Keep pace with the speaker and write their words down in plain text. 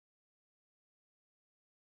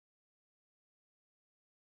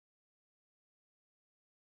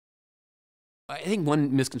I think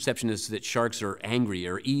one misconception is that sharks are angry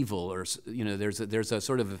or evil, or there's a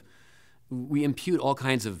sort of, we impute all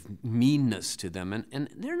kinds of meanness to them, and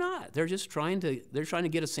they're not. They're just trying to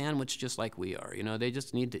get a sandwich just like we are. They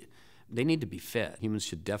just need to be fed. Humans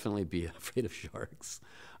should definitely be afraid of sharks.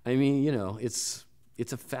 I mean, it's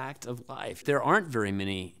a fact of life. There aren't very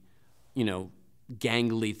many,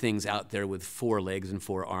 gangly things out there with 4 legs and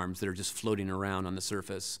 4 arms that are just floating around on the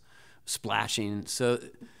surface, splashing. So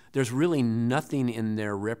there's really nothing in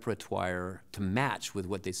their repertoire to match with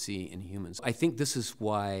what they see in humans. I think this is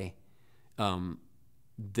why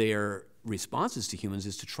their responses to humans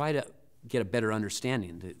is to try to get a better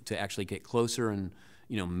understanding, to actually get closer and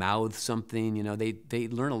mouth something. They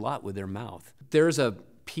learn a lot with their mouth. There's a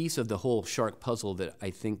piece of the whole shark puzzle that I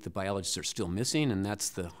think the biologists are still missing, and that's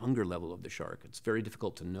the hunger level of the shark. It's very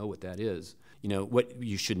difficult to know what that is. What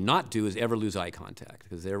you should not do is ever lose eye contact,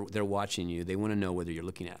 because they're watching you. They want to know whether you're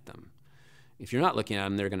looking at them. If you're not looking at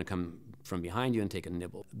them, they're going to come from behind you and take a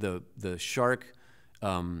nibble. The shark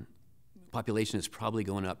population is probably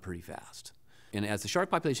going up pretty fast. And as the shark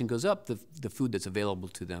population goes up, the food that's available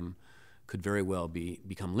to them could very well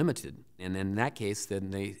become limited. And in that case,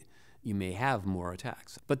 then you may have more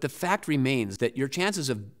attacks. But the fact remains that your chances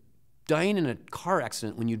of dying in a car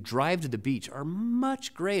accident when you drive to the beach are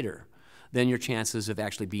much greater than your chances of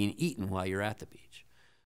actually being eaten while you're at the beach.